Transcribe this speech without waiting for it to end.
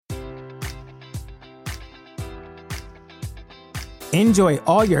Enjoy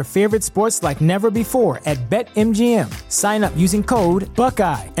all your favorite sports like never before at BetMGM. Sign up using code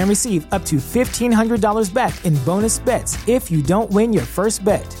Buckeye and receive up to $1,500 back in bonus bets if you don't win your first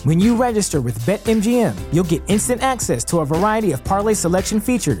bet. When you register with BetMGM, you'll get instant access to a variety of parlay selection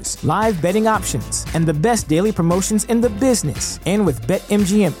features, live betting options, and the best daily promotions in the business. And with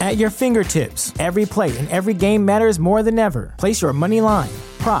BetMGM at your fingertips, every play and every game matters more than ever. Place your money line,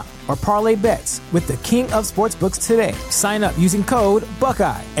 prop, or parlay bets with the king of sportsbooks today. Sign up using code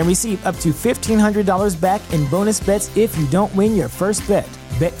Buckeye and receive up to $1,500 back in bonus bets if you don't win your first bet.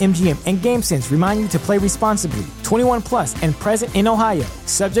 BetMGM and GameSense remind you to play responsibly. 21 plus and present in Ohio,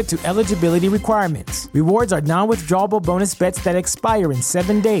 subject to eligibility requirements. Rewards are non-withdrawable bonus bets that expire in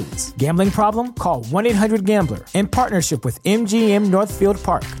 7 days. Gambling problem? Call 1-800-GAMBLER. In partnership with MGM Northfield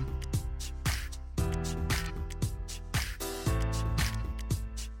Park.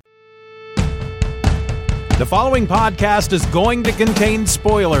 The following podcast is going to contain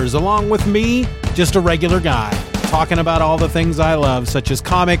spoilers, along with me, just a regular guy, talking about all the things I love, such as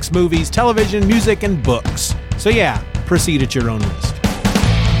comics, movies, television, music, and books. So yeah, proceed at your own risk.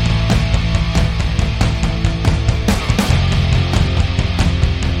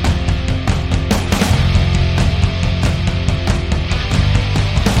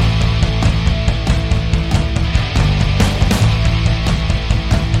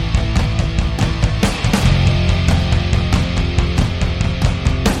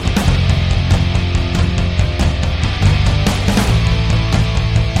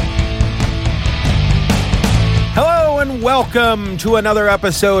 Welcome to another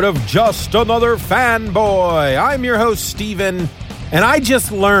episode of Just Another Fanboy. I'm your host, Steven, and I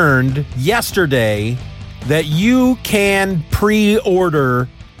just learned yesterday that you can pre-order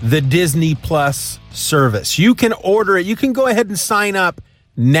the Disney Plus service. You can order it. You can go ahead and sign up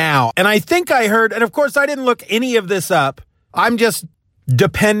now. And I think I heard, and of course I didn't look any of this up. I'm just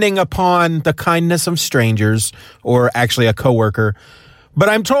depending upon the kindness of strangers, or actually a coworker. But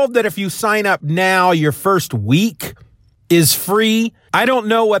I'm told that if you sign up now, your first week is free. I don't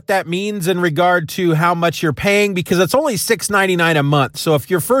know what that means in regard to how much you're paying, because it's only $6.99 a month. So if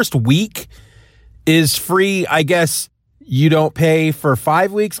your first week is free, I guess you don't pay for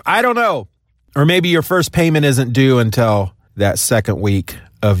 5 weeks. I don't know. Or maybe your first payment isn't due until that second week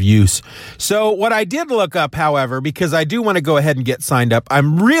of use. So what I did look up, however, because I do want to go ahead and get signed up,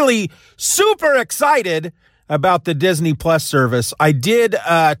 I'm really super excited about the Disney Plus service. I did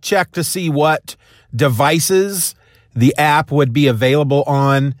check to see what devices the app would be available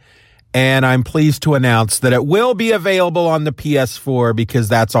on, and I'm pleased to announce that it will be available on the PS4, because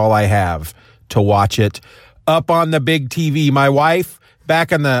that's all I have to watch it up on the big TV. My wife,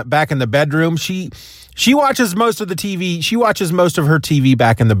 back in the bedroom, she watches most of the TV. She watches most of her TV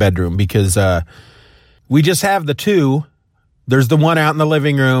back in the bedroom, because we just have the two. There's the one out in the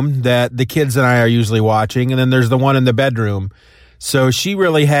living room that the kids and I are usually watching, and then there's the one in the bedroom. So she's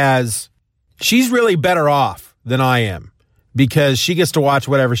really better off than I am, because she gets to watch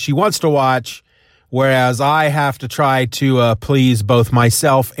whatever she wants to watch, whereas I have to try to please both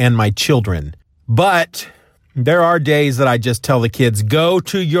myself and my children. But there are days that I just tell the kids, go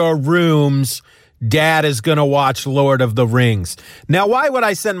to your rooms. Dad is going to watch Lord of the Rings. Now, why would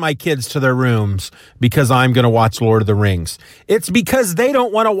I send my kids to their rooms because I'm going to watch Lord of the Rings? It's because they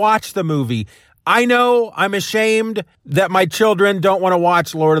don't want to watch the movie. I know, I'm ashamed that my children don't want to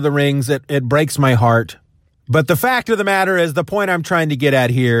watch Lord of the Rings. It breaks my heart. But the fact of the matter is, the point I'm trying to get at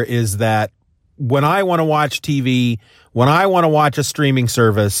here is that when I want to watch TV, when I want to watch a streaming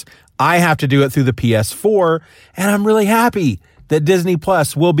service, I have to do it through the PS4. And I'm really happy that Disney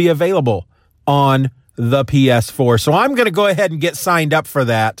Plus will be available on the PS4. So I'm going to go ahead and get signed up for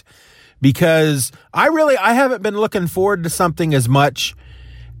that, because I haven't been looking forward to something as much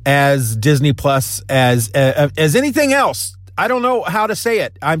as Disney Plus as anything else. I don't know how to say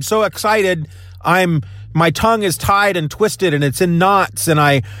it. I'm so excited. My tongue is tied and twisted and it's in knots, and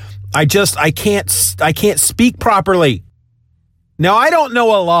I can't speak properly. Now, I don't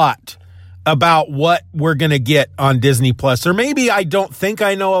know a lot about what we're going to get on Disney Plus, or maybe I don't think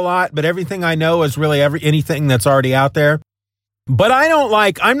I know a lot, but everything I know is really anything that's already out there. But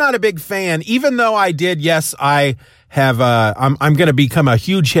I'm not a big fan, even though I did. Yes, I have, I'm going to become a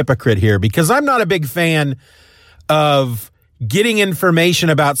huge hypocrite here, because I'm not a big fan of getting information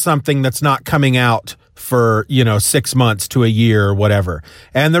about something that's not coming out for, 6 months to a year or whatever.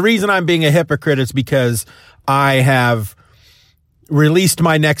 And the reason I'm being a hypocrite is because I have released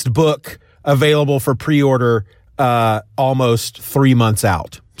my next book available for pre-order almost 3 months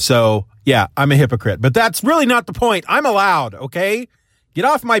out. So yeah, I'm a hypocrite, but that's really not the point. I'm allowed, okay? Get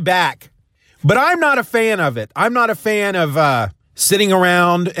off my back. But I'm not a fan of it. I'm not a fan of sitting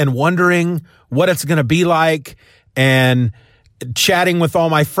around and wondering what it's going to be like and chatting with all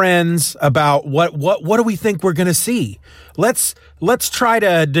my friends about what do we think we're going to see. Let's try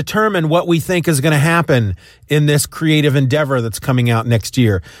to determine what we think is going to happen in this creative endeavor that's coming out next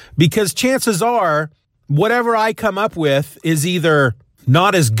year, because chances are whatever I come up with is either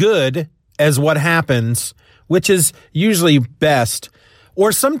not as good as what happens, which is usually best,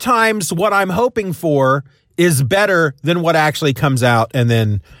 or sometimes what I'm hoping for is better than what actually comes out, and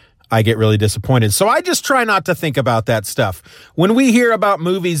then I get really disappointed. So I just try not to think about that stuff. When we hear about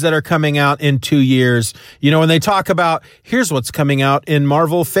movies that are coming out in 2 years, when they talk about, here's what's coming out in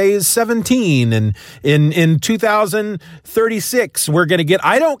Marvel Phase 17, and in 2036, we're going to get,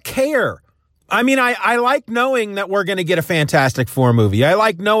 I don't care. I mean, I like knowing that we're going to get a Fantastic Four movie. I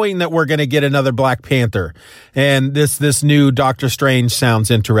like knowing that we're going to get another Black Panther, and this new Doctor Strange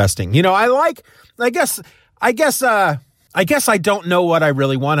sounds interesting. I guess I don't know what I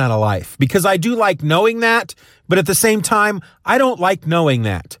really want out of life, because I do like knowing that, but at the same time, I don't like knowing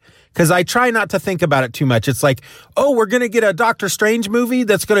that, because I try not to think about it too much. It's like, oh, we're going to get a Doctor Strange movie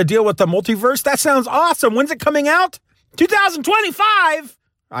that's going to deal with the multiverse. That sounds awesome. When's it coming out? 2025.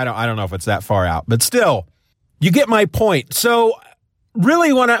 I don't know if it's that far out, but still, you get my point. So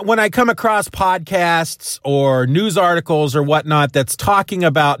really, when I come across podcasts or news articles or whatnot that's talking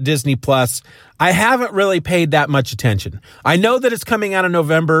about Disney Plus, I haven't really paid that much attention. I know that it's coming out in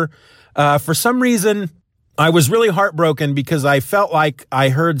November. For some reason, I was really heartbroken because I felt like I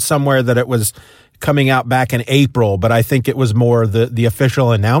heard somewhere that it was coming out back in April, but I think it was more the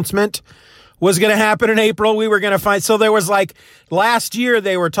official announcement was going to happen in April. We were going to find, so there was like last year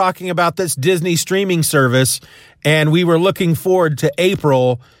they were talking about this Disney streaming service, and we were looking forward to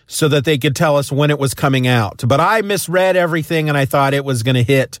April so that they could tell us when it was coming out. But I misread everything and I thought it was going to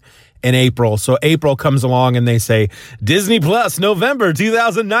hit in April. So April comes along and they say Disney Plus November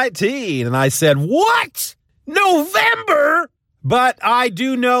 2019. And I said, what? November? But I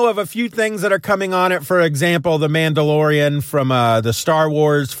do know of a few things that are coming on it. For example, The Mandalorian from the Star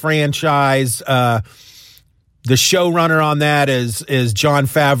Wars franchise. The showrunner on that is Jon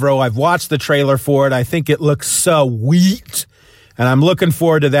Favreau. I've watched the trailer for it. I think it looks sweet, and I'm looking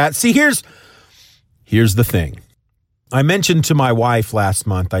forward to that. See, here's the thing. I mentioned to my wife last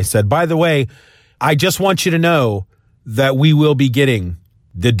month, I said, by the way, I just want you to know that we will be getting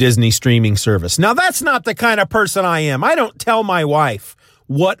the Disney streaming service. Now, that's not the kind of person I am. I don't tell my wife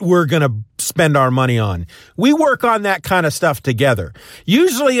what we're going to spend our money on. We work on that kind of stuff together.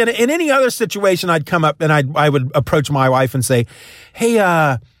 Usually in any other situation, I'd come up and I would approach my wife and say,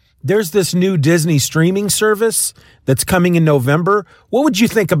 hey, there's this new Disney streaming service that's coming in November. What would you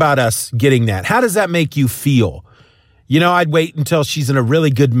think about us getting that? How does that make you feel? I'd wait until she's in a really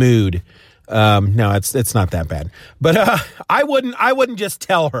good mood. No, it's not that bad. But I wouldn't just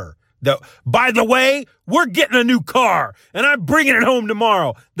tell her that, by the way, we're getting a new car and I'm bringing it home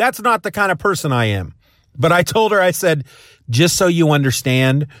tomorrow. That's not the kind of person I am. But I told her, I said, just so you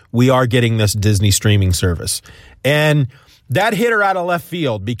understand, we are getting this Disney streaming service. And that hit her out of left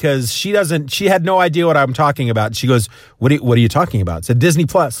field because she had no idea what I'm talking about. She goes, what are you talking about? I said, Disney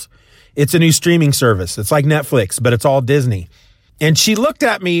Plus. It's a new streaming service. It's like Netflix, but it's all Disney. And she looked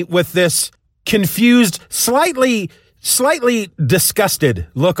at me with this confused, slightly disgusted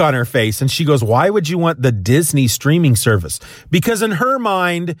look on her face. And she goes, why would you want the Disney streaming service? Because in her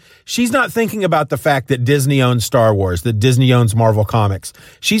mind, she's not thinking about the fact that Disney owns Star Wars, that Disney owns Marvel Comics.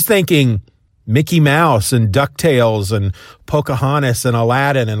 She's thinking Mickey Mouse and DuckTales and Pocahontas and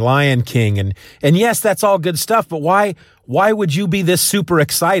Aladdin and Lion King. And yes, that's all good stuff. But why would you be this super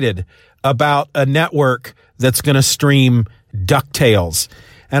excited about a network that's going to stream DuckTales?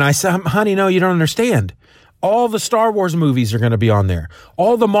 And I said, honey, no, you don't understand. All the Star Wars movies are going to be on there.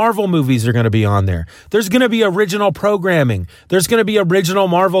 All the Marvel movies are going to be on there. There's going to be original programming. There's going to be original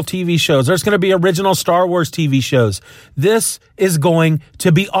Marvel TV shows. There's going to be original Star Wars TV shows. This is going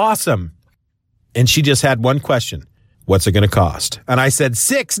to be awesome. And she just had one question. What's it going to cost? And I said,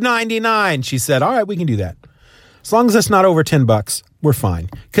 $6.99. She said, all right, we can do that. As long as it's not over $10, we're fine.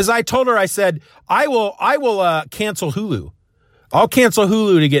 Because I told her, I said, I will cancel Hulu. I'll cancel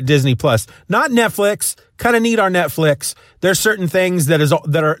Hulu to get Disney Plus, not Netflix. Kind of need our Netflix. There's certain things that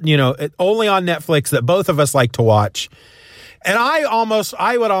are only on Netflix that both of us like to watch. And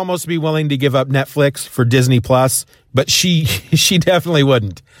I would almost be willing to give up Netflix for Disney Plus, but she definitely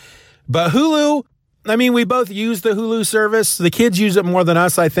wouldn't. But Hulu, I mean, we both use the Hulu service. The kids use it more than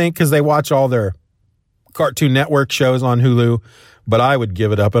us, I think, because they watch all their Cartoon Network shows on Hulu. But I would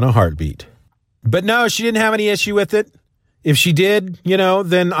give it up in a heartbeat. But no, she didn't have any issue with it. If she did,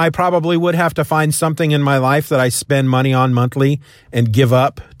 then I probably would have to find something in my life that I spend money on monthly and give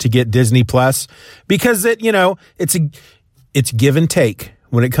up to get Disney Plus, because it's give and take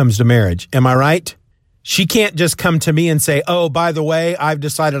when it comes to marriage. Am I right? She can't just come to me and say, oh, by the way, I've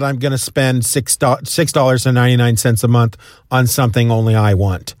decided I'm going to spend $6.99 a month on something only I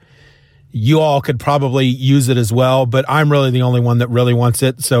want. You all could probably use it as well, but I'm really the only one that really wants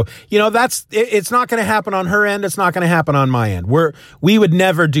it. So, it's not going to happen on her end. It's not going to happen on my end. We would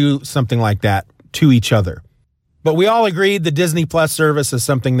never do something like that to each other. But we all agreed the Disney Plus service is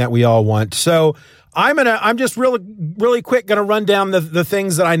something that we all want. So I'm just really quick going to run down the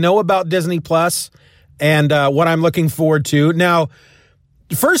things that I know about Disney Plus and what I'm looking forward to. Now,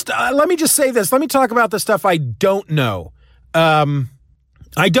 first, let me just say this. Let me talk about the stuff I don't know.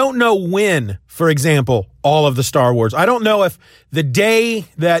 I don't know when, for example, all of the Star Wars. I don't know if the day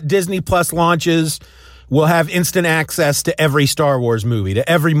that Disney Plus launches will have instant access to every Star Wars movie, to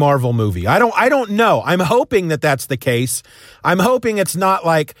every Marvel movie. I don't know. I'm hoping that that's the case. I'm hoping it's not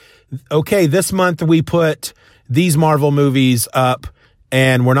like, okay, this month we put these Marvel movies up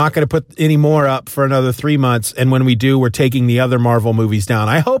and we're not going to put any more up for another 3 months. And when we do, we're taking the other Marvel movies down.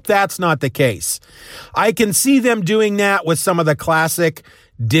 I hope that's not the case. I can see them doing that with some of the classic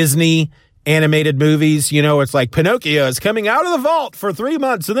Disney animated movies. It's like Pinocchio is coming out of the vault for 3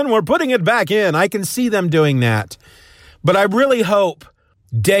 months and then we're putting it back in. I can see them doing that. But I really hope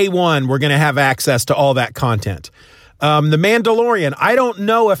day one we're going to have access to all that content. The Mandalorian, I don't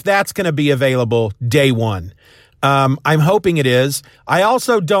know if that's going to be available day one. I'm hoping it is. I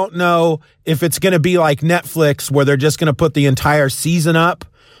also don't know if it's going to be like Netflix where they're just going to put the entire season up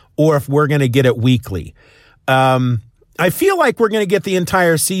or if we're going to get it weekly. I feel like we're going to get the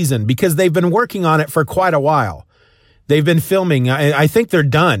entire season because they've been working on it for quite a while. They've been filming. I think they're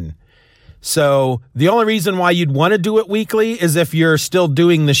done. So the only reason why you'd want to do it weekly is if you're still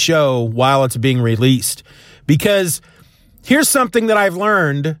doing the show while it's being released. Because here's something that I've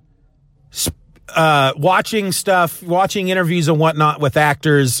learned watching interviews and whatnot with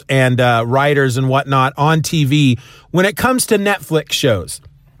actors and writers and whatnot on TV when it comes to Netflix shows.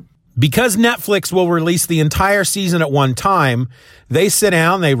 Because Netflix will release the entire season at one time, they sit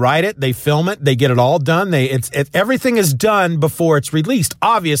down, they write it, they film it, they get it all done. Everything is done before it's released,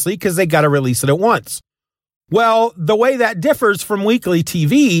 obviously, because they got to release it at once. Well, the way that differs from weekly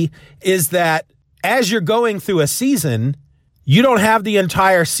TV is that as you're going through a season, you don't have the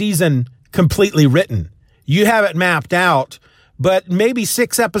entire season completely written. You have it mapped out, but maybe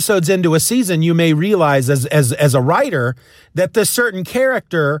 6 episodes into a season, you may realize as a writer that this certain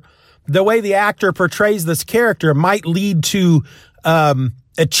character, the way the actor portrays this character might lead to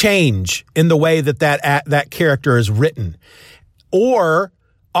a change in the way that character is written, or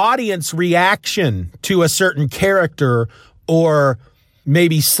audience reaction to a certain character or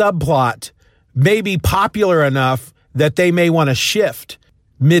maybe subplot may be popular enough that they may want to shift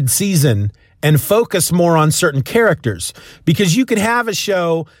mid-season and focus more on certain characters. Because you could have a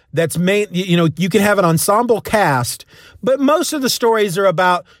show that's you could have an ensemble cast, but most of the stories are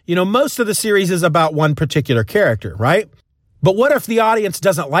about, most of the series is about one particular character, right? But what if the audience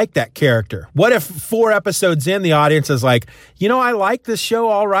doesn't like that character? What if 4 episodes in, the audience is like, I like this show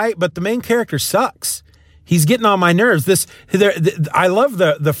all right, but the main character sucks. He's getting on my nerves. I love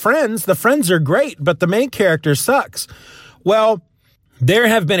the friends. The friends are great, but the main character sucks. Well, there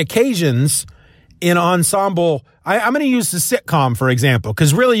have been occasions in ensemble. I'm going to use the sitcom, for example,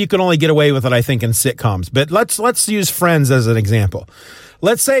 because really you can only get away with it, I think, in sitcoms. But let's use Friends as an example.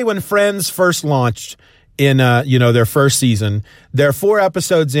 Let's say when Friends first launched in their first season, they're 4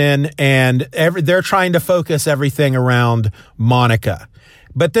 episodes in, and they're trying to focus everything around Monica.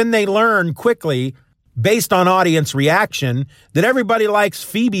 But then they learn quickly, based on audience reaction, that everybody likes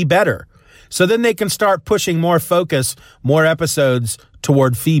Phoebe better. So then they can start pushing more focus, more episodes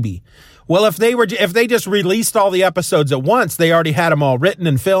toward Phoebe. Well, if they just released all the episodes at once, they already had them all written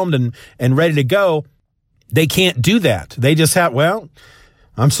and filmed and ready to go. They can't do that. They just have,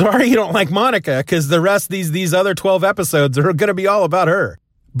 I'm sorry you don't like Monica, because the rest of these other 12 episodes are going to be all about her.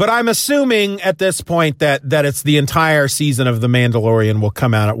 But I'm assuming at this point that it's the entire season of The Mandalorian will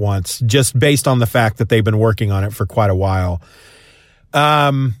come out at once, just based on the fact that they've been working on it for quite a while.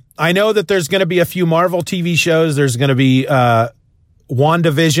 I know that there's going to be a few Marvel TV shows. There's going to be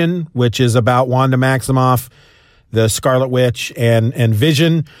WandaVision, which is about Wanda Maximoff, the Scarlet Witch, and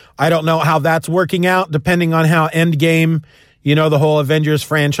Vision. I don't know how that's working out, depending on how Endgame, the whole Avengers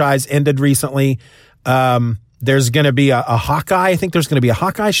franchise ended recently. There's going to be a Hawkeye. I think there's going to be a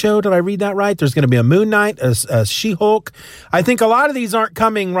Hawkeye show. Did I read that right? There's going to be a Moon Knight, a She-Hulk. I think a lot of these aren't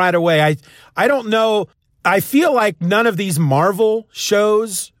coming right away. I don't know I feel like none of these Marvel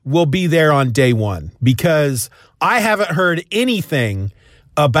shows will be there on day one because I haven't heard anything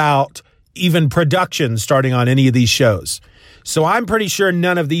about even production starting on any of these shows. So I'm pretty sure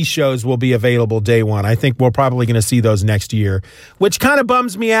none of these shows will be available day one. I think we're probably going to see those next year, which kind of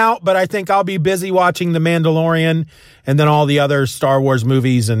bums me out, but I think I'll be busy watching The Mandalorian and then all the other Star Wars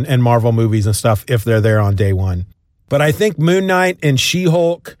movies and Marvel movies and stuff if they're there on day one. But I think Moon Knight and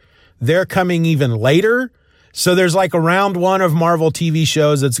She-Hulk, they're coming even later. So there's like a round one of Marvel TV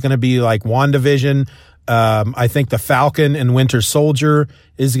shows that's going to be like WandaVision. I think The Falcon and Winter Soldier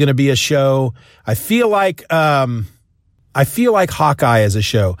is going to be a show. I feel like Hawkeye is a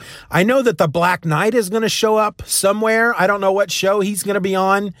show. I know that The Black Knight is going to show up somewhere. I don't know what show he's going to be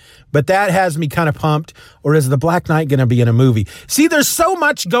on, but that has me kind of pumped. Or is The Black Knight going to be in a movie? See, there's so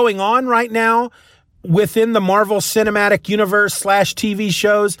much going on right now within the Marvel Cinematic Universe / TV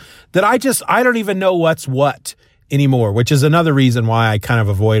shows that I don't even know what's what anymore, which is another reason why I kind of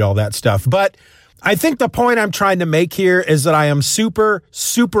avoid all that stuff. But I think the point I'm trying to make here is that I am super,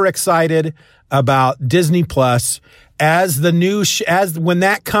 super excited about Disney Plus as the new, when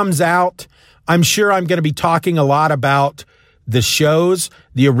that comes out. I'm sure I'm going to be talking a lot about the shows,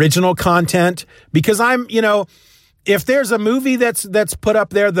 the original content, because if there's a movie that's put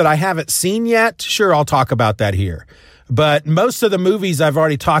up there that I haven't seen yet, sure, I'll talk about that here. But most of the movies I've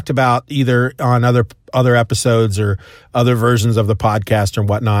already talked about either on other episodes or other versions of the podcast or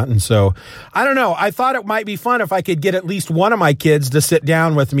whatnot. And so I don't know. I thought it might be fun if I could get at least one of my kids to sit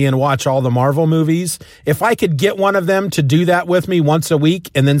down with me and watch all the Marvel movies. If I could get one of them to do that with me once a week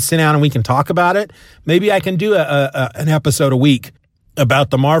and then sit down and we can talk about it, maybe I can do an episode a week about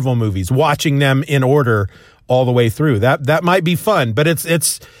the Marvel movies, watching them in order all the way through. That might be fun, but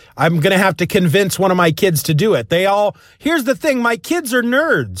I'm going to have to convince one of my kids to do it. Here's the thing. My kids are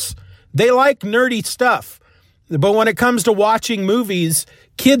nerds. They like nerdy stuff. But when it comes to watching movies,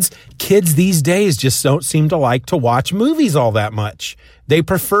 kids these days just don't seem to like to watch movies all that much. They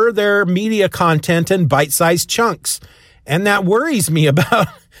prefer their media content in bite-sized chunks. And that worries me about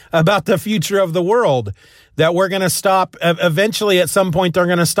the future of the world, that we're going to stop eventually at some point. They're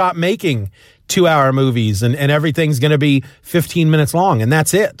going to stop making 2-hour movies and everything's going to be 15 minutes long. And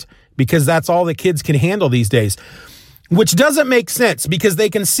that's it, because that's all the kids can handle these days, which doesn't make sense because they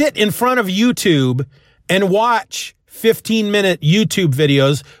can sit in front of YouTube and watch 15-minute YouTube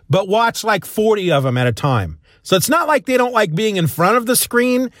videos, but watch like 40 of them at a time. So it's not like they don't like being in front of the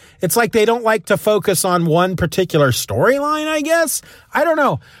screen. It's like they don't like to focus on one particular storyline, I guess. I don't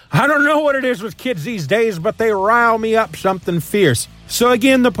know. I don't know what it is with kids these days, but they rile me up something fierce. So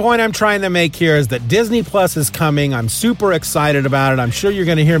again, the point I'm trying to make here is that Disney Plus is coming. I'm super excited about it. I'm sure you're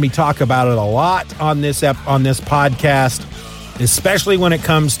going to hear me talk about it a lot on this podcast, especially when it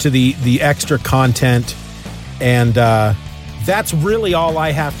comes to the extra content. And that's really all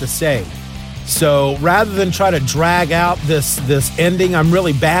I have to say. So rather than try to drag out this ending, I'm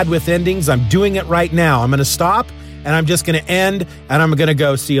really bad with endings. I'm doing it right now. I'm going to stop and I'm just going to end and I'm going to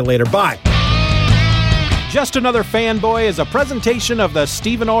go. See you later. Bye. Just Another Fanboy is a presentation of the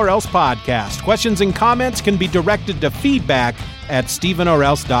Stephen or Else podcast. Questions and comments can be directed to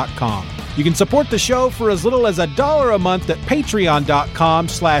feedback@stephenorelse.com. You can support the show for as little as $1 a month at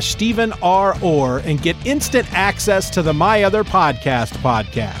patreon.com/StephenROr and get instant access to the My Other podcast,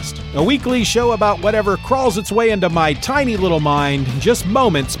 a weekly show about whatever crawls its way into my tiny little mind just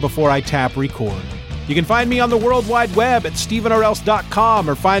moments before I tap record. You can find me on the World Wide Web at StephenOrElse.com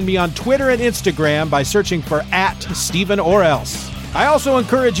or find me on Twitter and Instagram by searching for @StephenOrElse. I also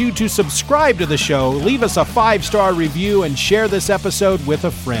encourage you to subscribe to the show, leave us a 5-star review, and share this episode with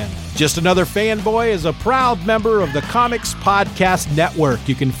a friend. Just Another Fanboy is a proud member of the Comics Podcast Network.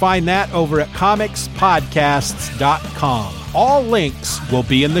 You can find that over at comicspodcasts.com. All links will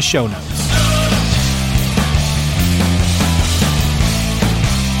be in the show notes.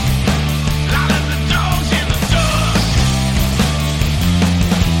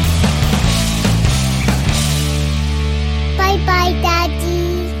 Bye-bye,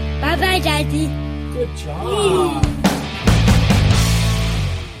 Daddy. Bye-bye, Daddy. Good job.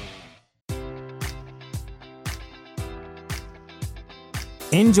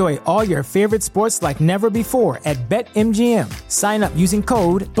 Enjoy all your favorite sports like never before at BetMGM. Sign up using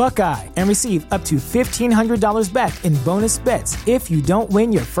code Buckeye and receive up to $1,500 back in bonus bets if you don't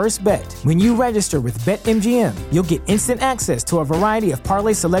win your first bet. When you register with BetMGM, you'll get instant access to a variety of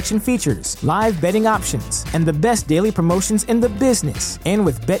parlay selection features, live betting options, and the best daily promotions in the business. And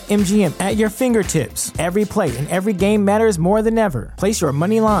with BetMGM at your fingertips, every play and every game matters more than ever. Place your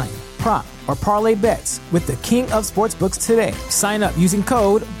money line, prop, or parlay bets with the king of sportsbooks today. Sign up using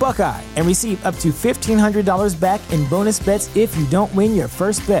code Buckeye and receive up to $1,500 back in bonus bets if you don't win your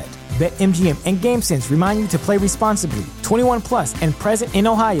first bet. BetMGM and GameSense remind you to play responsibly. 21 plus and present in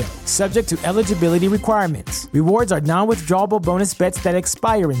Ohio, subject to eligibility requirements. Rewards are non-withdrawable bonus bets that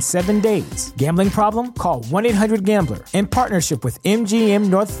expire in 7 days. Gambling problem? Call 1-800-GAMBLER. In partnership with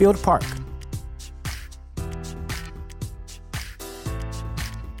MGM Northfield Park.